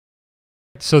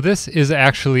So this is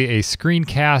actually a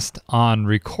screencast on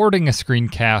recording a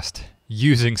screencast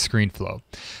using Screenflow.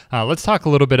 Let's talk a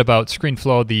little bit about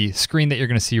Screenflow, the screen that you're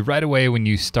going to see right away when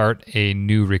you start a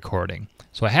new recording.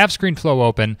 So I have Screenflow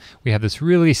open. We have this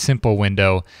really simple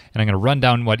window, and I'm going to run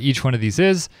down what each one of these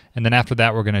is, and then after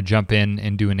that we're going to jump in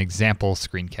and do an example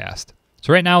screencast.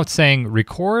 So right now it's saying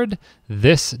record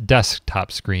this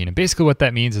desktop screen. And basically what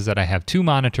that means is that I have two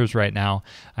monitors right now.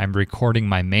 I'm recording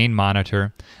my main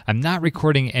monitor. I'm not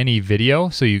recording any video,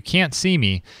 so you can't see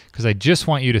me because I just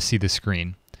want you to see the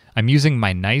screen. I'm using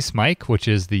my nice mic, which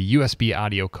is the USB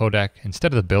audio codec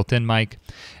instead of the built-in mic.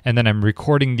 And then I'm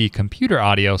recording the computer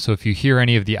audio. So if you hear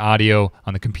any of the audio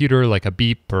on the computer, like a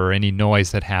beep or any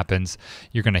noise that happens,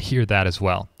 you're going to hear that as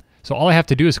well. So all I have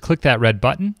to do is click that red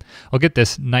button. I'll get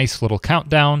this nice little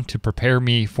countdown to prepare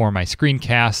me for my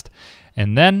screencast,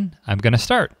 and then I'm going to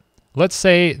start. Let's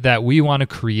say that we want to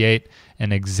create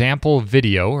an example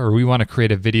video, or we want to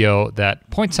create a video that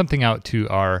points something out to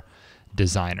our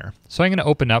designer. So I'm going to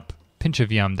open up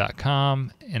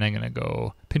pinchofyum.com, and I'm going to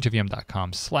go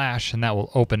pinchofyum.com/, and that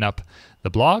will open up the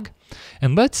blog.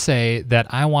 And let's say that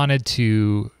I wanted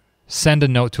to send a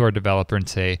note to our developer and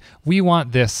say, we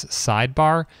want this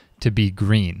sidebar to be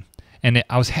green. And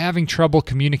I was having trouble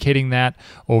communicating that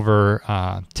over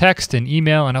text and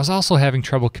email, and I was also having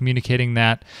trouble communicating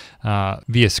that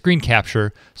via screen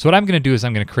capture. So what I'm going to do is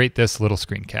I'm going to create this little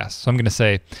screencast. So I'm going to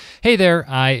say, hey there,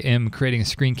 I am creating a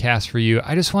screencast for you.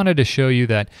 I just wanted to show you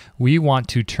that we want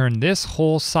to turn this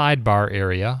whole sidebar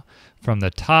area from the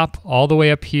top all the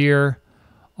way up here,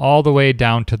 all the way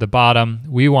down to the bottom.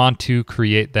 We want to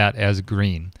create that as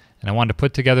green. And I wanted to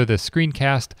put together this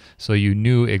screencast so you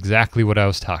knew exactly what I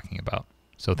was talking about.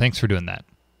 So thanks for doing that.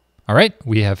 All right,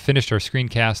 we have finished our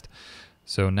screencast.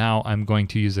 So now I'm going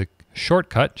to use a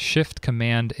shortcut, Shift,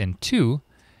 Command, and 2,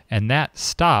 and that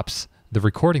stops the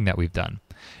recording that we've done.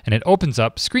 And it opens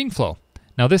up Screenflow.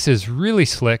 Now this is really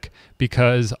slick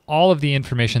because all of the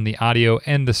information, the audio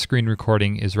and the screen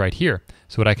recording is right here.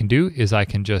 So what I can do is I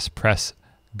can just press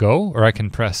go, or I can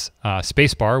press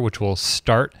spacebar, which will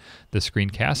start the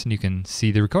screencast, and you can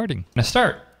see the recording. Now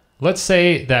start. Let's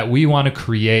say that we want to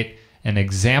create an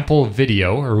example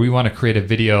video, or we want to create a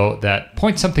video that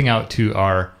points something out to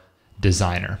our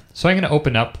designer. So I'm going to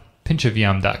open up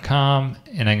pinchofyum.com,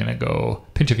 and I'm going to go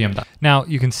pinchofyum.com. Now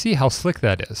you can see how slick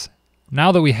that is.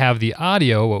 Now that we have the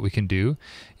audio, what we can do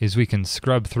is we can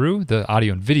scrub through, the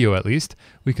audio and video at least,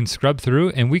 we can scrub through,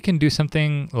 and we can do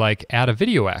something like add a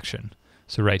video action.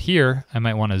 So right here, I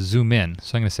might want to zoom in.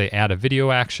 So I'm going to say add a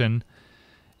video action,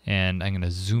 and I'm going to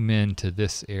zoom in to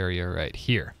this area right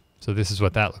here. So this is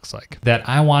what that looks like. That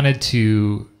I wanted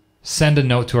to send a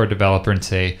note to our developer and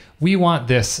say, we want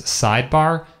this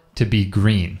sidebar to be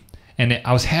green. And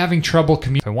I was having trouble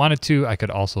communicating. If I wanted to, I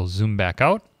could also zoom back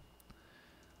out.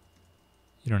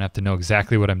 You don't have to know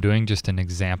exactly what I'm doing, just an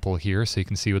example here so you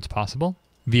can see what's possible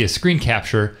via screen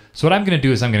capture. So what I'm going to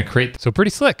do is I'm going to create, so pretty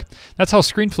slick. That's how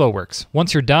Screenflow works.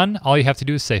 Once you're done, all you have to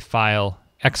do is say File,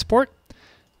 Export.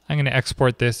 I'm going to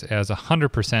export this as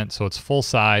 100%, so it's full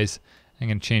size. I'm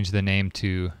going to change the name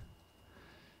to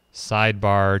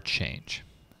Sidebar Change.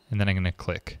 And then I'm going to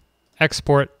click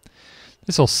Export.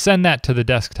 This will send that to the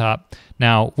desktop.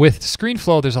 Now with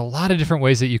Screenflow, there's a lot of different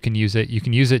ways that you can use it. You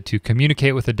can use it to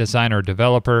communicate with a designer or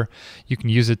developer. You can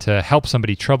use it to help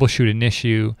somebody troubleshoot an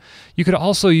issue. You could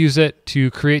also use it to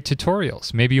create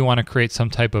tutorials. Maybe you want to create some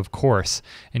type of course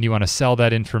and you want to sell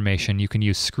that information. You can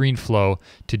use Screenflow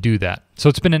to do that. So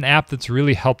it's been an app that's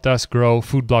really helped us grow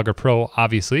Food Blogger Pro,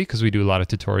 obviously, because we do a lot of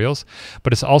tutorials,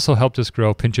 but it's also helped us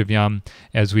grow Pinch of Yum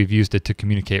as we've used it to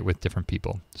communicate with different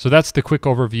people. So that's the quick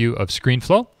overview of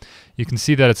Screenflow. You can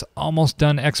see that it's almost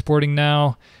done exporting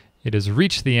now. It has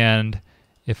reached the end.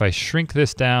 If I shrink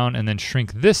this down and then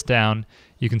shrink this down,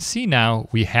 you can see now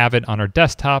we have it on our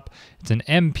desktop. It's an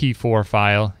MP4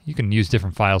 file. You can use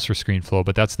different files for Screenflow,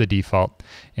 but that's the default.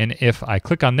 And if I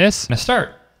click on this, I'm gonna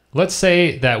start. Let's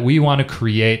say that we want to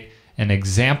create an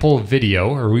example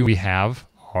video, or we have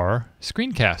our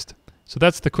screencast. So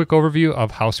that's the quick overview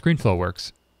of how Screenflow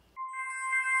works.